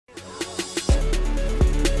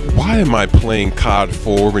Why am I playing COD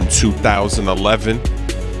 4 in 2011?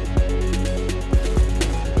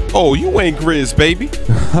 Oh, you ain't Grizz, baby.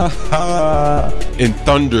 In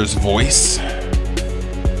Thunder's voice.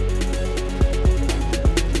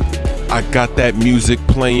 I got that music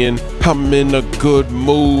playing. I'm in a good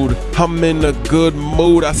mood. I'm in a good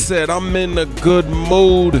mood. I said I'm in a good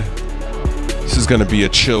mood. This is gonna be a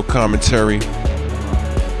chill commentary.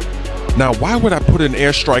 Now, why would I put an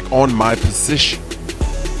airstrike on my position?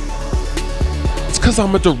 It's because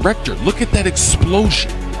I'm a director. Look at that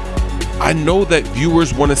explosion. I know that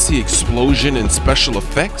viewers want to see explosion and special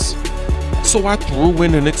effects, so I threw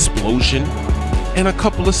in an explosion and a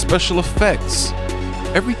couple of special effects.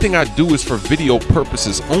 Everything I do is for video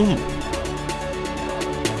purposes only.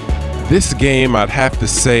 This game, I'd have to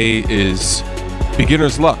say, is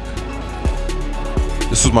beginner's luck.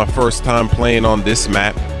 This was my first time playing on this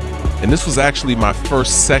map, and this was actually my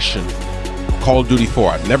first session, Call of Duty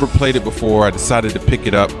 4. I'd never played it before. I decided to pick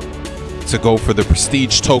it up to go for the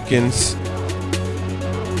prestige tokens.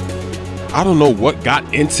 I don't know what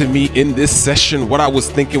got into me in this session, what I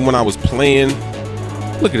was thinking when I was playing.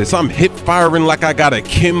 Look at this, I'm hip firing like I got a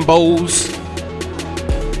Kimbo's.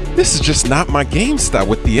 This is just not my game style.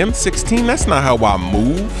 With the M16, that's not how I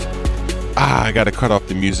move. I gotta cut off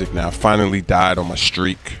the music now. I finally died on my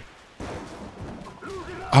streak.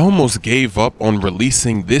 I almost gave up on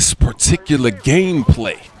releasing this particular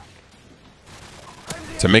gameplay.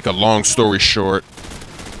 To make a long story short,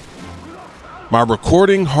 my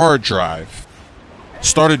recording hard drive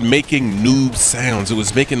started making noob sounds. It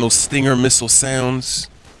was making those Stinger missile sounds.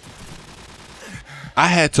 I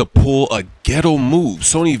had to pull a ghetto move.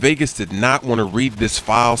 Sony Vegas did not want to read this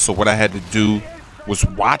file, so what I had to do was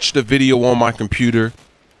watch the video on my computer,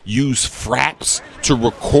 use fraps to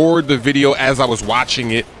record the video as I was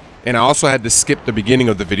watching it, and I also had to skip the beginning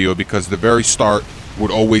of the video because the very start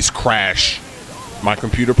would always crash my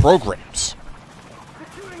computer programs.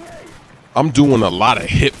 I'm doing a lot of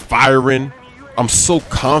hip firing. I'm so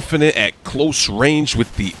confident at close range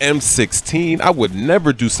with the M16. I would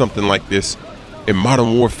never do something like this in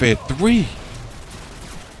Modern Warfare 3.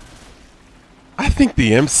 I think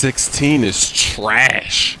the M16 is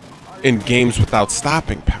trash in games without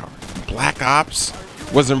stopping power. Black Ops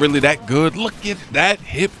wasn't really that good. Look at that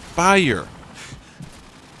hip fire.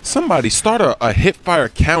 Somebody start a hip fire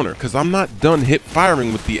counter, because I'm not done hip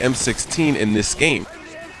firing with the M16 in this game.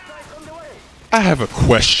 I have a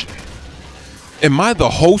question. Am I the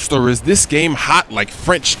host, or is this game hot like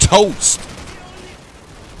French toast?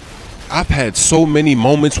 I've had so many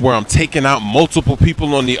moments where I'm taking out multiple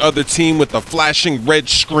people on the other team with a flashing red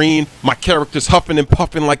screen. My character's huffing and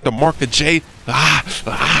puffing like the mark of J.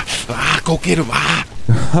 Go get him.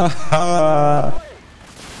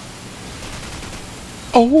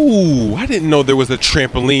 Oh, I didn't know there was a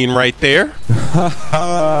trampoline right there.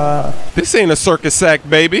 This ain't a circus sack,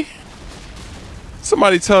 baby.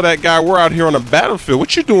 Somebody tell that guy we're out here on a battlefield.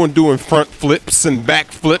 What you doing front flips and back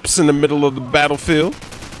flips in the middle of the battlefield?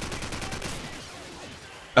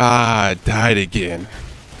 I died again.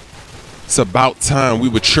 It's about time we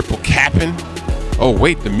were triple capping. Oh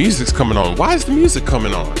wait, the music's coming on. Why is the music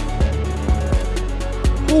coming on?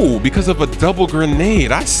 Oh, because of a double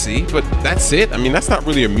grenade. I see, but that's it. I mean, that's not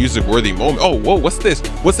really a music-worthy moment. Oh, whoa, what's this?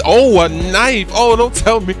 Oh, a knife. Oh, don't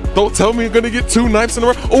tell me you're gonna get 2 knives in a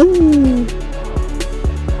row. Oh,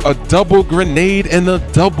 a double grenade and a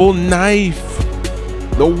double knife.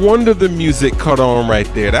 No wonder the music cut on right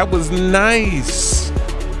there. That was nice.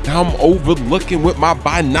 Now I'm overlooking with my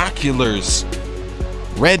binoculars.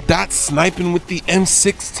 Red dot sniping with the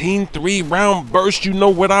M16 3-round burst. You know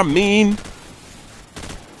what I mean?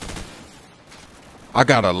 I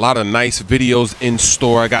got a lot of nice videos in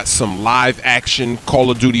store. I got some live action Call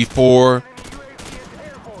of Duty 4.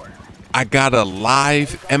 I got a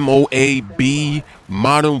live MOAB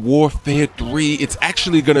Modern Warfare 3. It's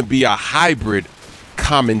actually going to be a hybrid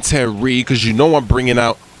commentary because you know I'm bringing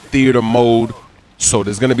out theater mode. So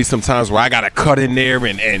there's going to be some times where I got to cut in there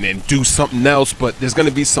and do something else. But there's going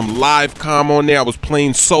to be some live comm on there. I was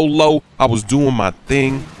playing solo. I was doing my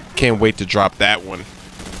thing. Can't wait to drop that one.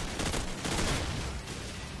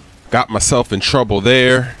 Got myself in trouble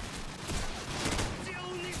there.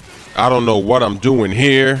 I don't know what I'm doing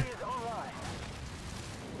here.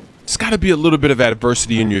 It's got to be a little bit of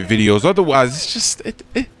adversity in your videos. Otherwise, it's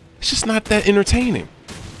just not that entertaining.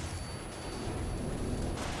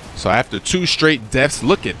 So after 2 straight deaths,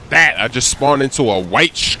 look at that. I just spawned into a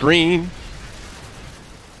white screen.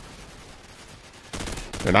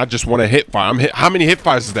 And I just want to hip fire. How many hip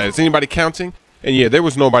fires is that? Is anybody counting? And yeah, there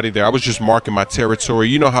was nobody there. I was just marking my territory.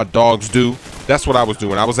 You know how dogs do. That's what I was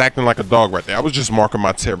doing. I was acting like a dog right there. I was just marking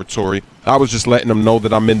my territory. I was just letting them know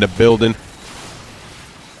that I'm in the building.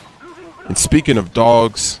 And speaking of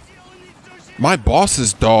dogs, my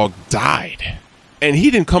boss's dog died. And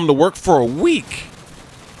he didn't come to work for a week.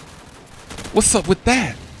 What's up with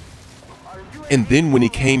that? And then when he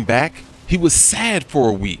came back, he was sad for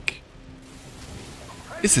a week.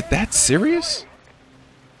 Is it that serious?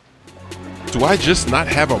 Do I just not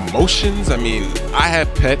have emotions? I mean, I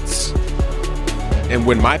have pets. And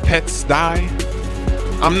when my pets die,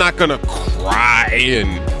 I'm not gonna cry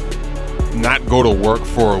and not go to work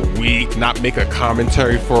for a week, not make a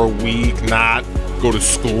commentary for a week, not go to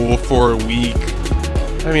school for a week.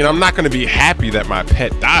 I mean, I'm not gonna be happy that my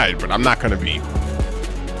pet died, but I'm not gonna be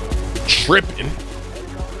tripping.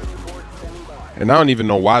 And I don't even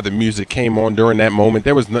know why the music came on during that moment.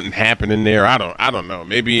 There was nothing happening there. I don't know.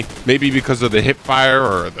 Maybe because of the hip fire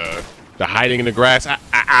or the hiding in the grass.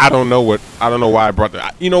 I don't know why I brought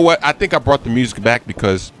that. You know what? I think I brought the music back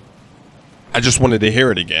because I just wanted to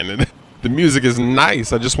hear it again. And the music is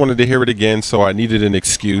nice. I just wanted to hear it again, so I needed an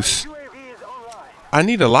excuse. I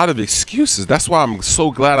need a lot of excuses. That's why I'm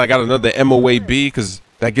so glad I got another MOAB, because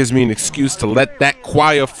that gives me an excuse to let that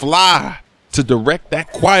choir fly, to direct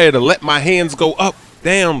that choir, to let my hands go up,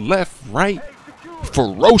 down, left, right,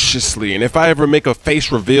 ferociously. And if I ever make a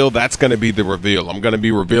face reveal, that's going to be the reveal. I'm going to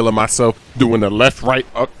be revealing myself doing the left, right,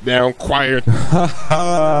 up, down choir.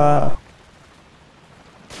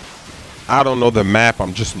 I don't know the map.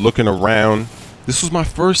 I'm just looking around. This was my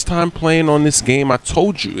first time playing on this game. I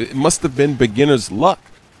told you, it must have been beginner's luck.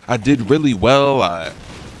 I did really well. I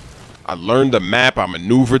learned the map. I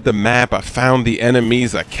maneuvered the map. I found the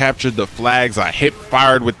enemies. I captured the flags. I hip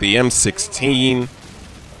fired with the M16.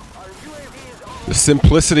 The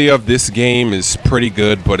simplicity of this game is pretty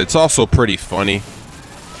good, but it's also pretty funny.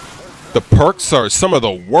 The perks are some of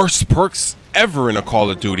the worst perks ever in a Call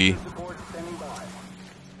of Duty.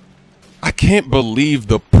 I can't believe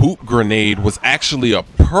the poop grenade was actually a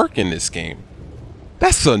perk in this game.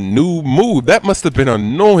 That's a new move. That must have been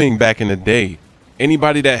annoying back in the day.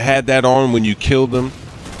 Anybody that had that on when you killed them,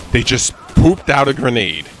 they just pooped out a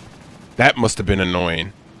grenade. That must have been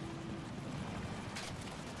annoying.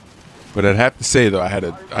 But I'd have to say though,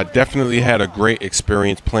 I definitely had a great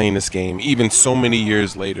experience playing this game, even so many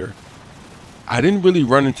years later. I didn't really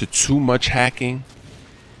run into too much hacking,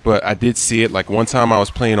 but I did see it. Like one time I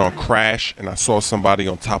was playing on Crash and I saw somebody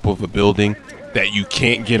on top of a building that you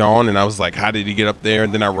can't get on, and I was like, how did he get up there?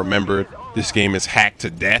 And then I remembered this game is hacked to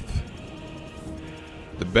death.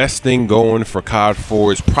 The best thing going for COD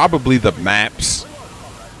 4 is probably the maps.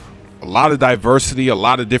 A lot of diversity, a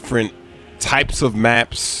lot of different types of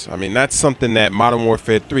maps. I mean, that's something that Modern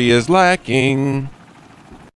Warfare 3 is lacking.